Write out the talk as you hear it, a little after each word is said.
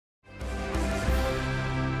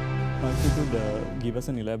if you could give us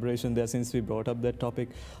an elaboration there, since we brought up that topic.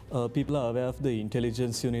 People are aware of the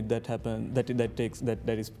intelligence unit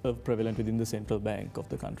that is prevalent within the central bank of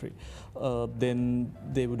the country. Then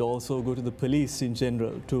they would also go to the police in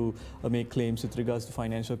general to make claims with regards to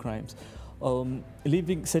financial crimes.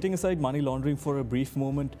 Setting aside money laundering for a brief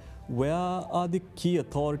moment, where are the key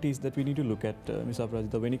authorities that we need to look at, Ms.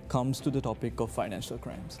 Aparrajitha, when it comes to the topic of financial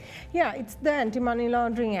crimes? Yeah, it's the Anti-Money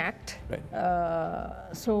Laundering Act. Right.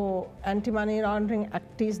 So, Anti-Money Laundering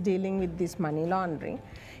Act is dealing with this money laundering.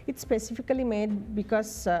 It's specifically made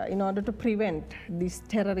because in order to prevent this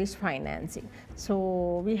terrorist financing.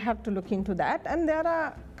 So, we have to look into that, and there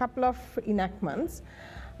are a couple of enactments.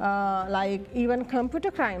 Like even Computer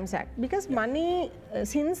Crimes Act, because money,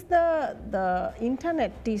 since the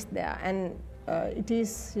internet is there and it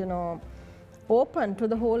is, you know, open to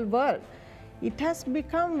the whole world, it has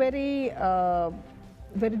become very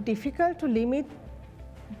very difficult to limit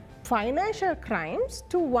financial crimes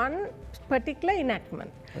to one particular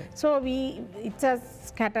enactment. Right. So it's a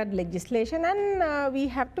scattered legislation, and we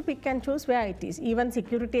have to pick and choose where it is. Even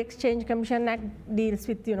Security Exchange Commission Act deals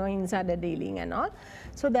with, you know, insider dealing and all.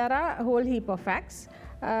 So there are a whole heap of acts.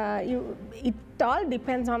 It all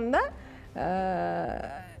depends on the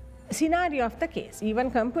scenario of the case. Even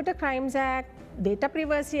Computer Crimes Act, Data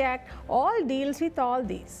Privacy Act, all deals with all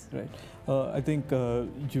these. Right. I think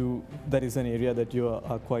that is an area that you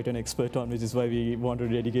are quite an expert on, which is why we want to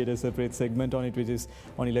dedicate a separate segment on it, which is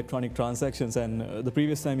on electronic transactions. And the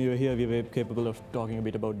previous time you were here, we were capable of talking a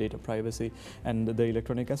bit about data privacy and the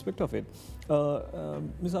electronic aspect of it.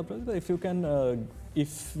 Ms. Aparrajitha,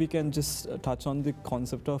 if we can just touch on the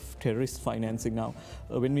concept of terrorist financing now.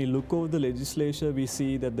 When we look over the legislature, we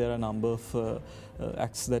see that there are a number of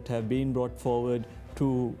acts that have been brought forward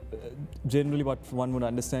to generally what one would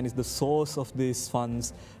understand is the source of these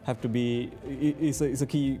funds have to be is a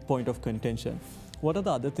key point of contention. What are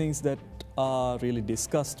the other things that are really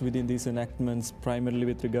discussed within these enactments, primarily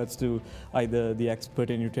with regards to either the acts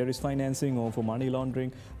pertaining to terrorist financing or for money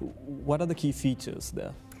laundering? What are the key features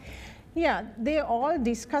there? Yeah, they all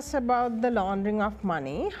discuss about the laundering of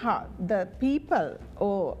money, how the people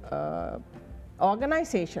or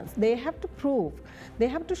organizations, they have to prove, they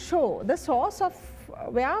have to show the source of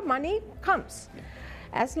where money comes.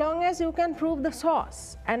 As long as you can prove the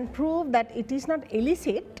source and prove that it is not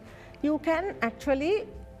illicit, you can actually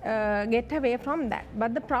get away from that.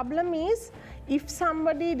 But the problem is, if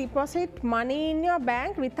somebody deposits money in your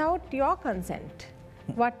bank without your consent,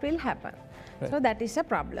 what will happen? Right. So that is a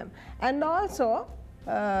problem. And also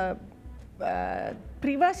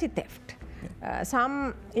privacy theft.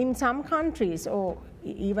 In some countries, or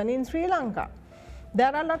even in Sri Lanka,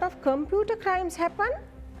 there are a lot of computer crimes happen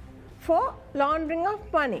for laundering of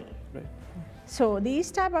money. Right. So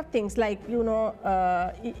these type of things, like, you know,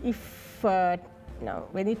 if now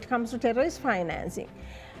when it comes to terrorist financing,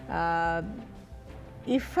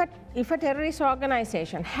 if a terrorist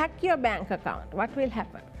organization hack your bank account, what will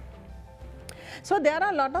happen? So there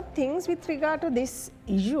are a lot of things with regard to this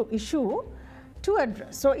issue to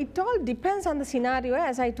address. So it all depends on the scenario,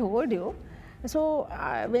 as I told you. So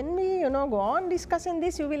when we, you know, go on discussing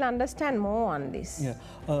this, you will understand more on this. Yeah.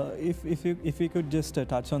 If we could just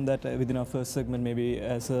touch on that within our first segment, maybe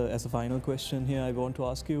as a final question here, I want to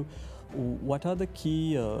ask you, what are the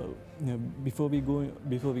key before we go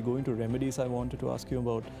into remedies? I wanted to ask you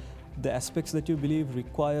about the aspects that you believe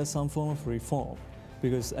require some form of reform.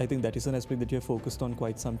 Because I think that is an aspect that you have focused on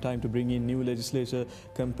quite some time, to bring in new legislature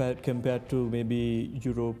compared to maybe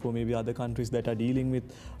Europe or maybe other countries that are dealing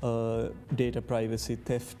with data privacy,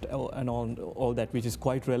 theft, and all that, which is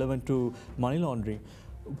quite relevant to money laundering.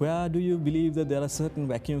 Where do you believe that there are certain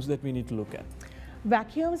vacuums that we need to look at?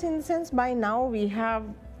 Vacuums in the sense, by now we have,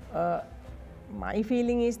 my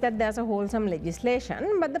feeling is that there's a wholesome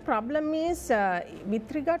legislation, but the problem is with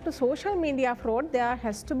regard to social media fraud, there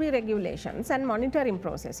has to be regulations and monitoring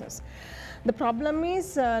processes. The problem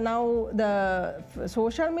is now the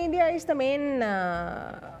social media is the main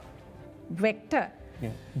vector,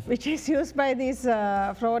 which is used by these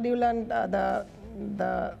fraudulent,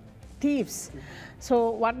 the thieves.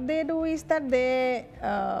 So what they do is that they,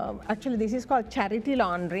 actually this is called charity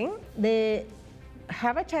laundering. They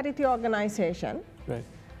have a charity organization. Right.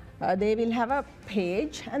 They will have a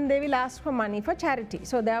page and they will ask for money for charity.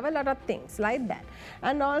 So there are a lot of things like that.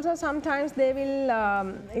 And also sometimes they will,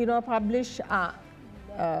 you know, publish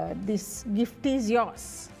this gift is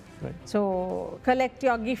yours. Right. So collect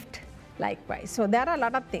your gift likewise. So there are a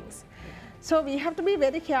lot of things. So we have to be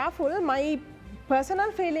very careful. My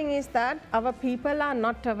personal feeling is that our people are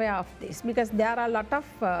not aware of this, because there are a lot of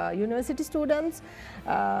university students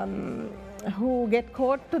who get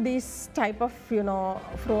caught to this type of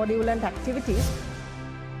fraudulent activities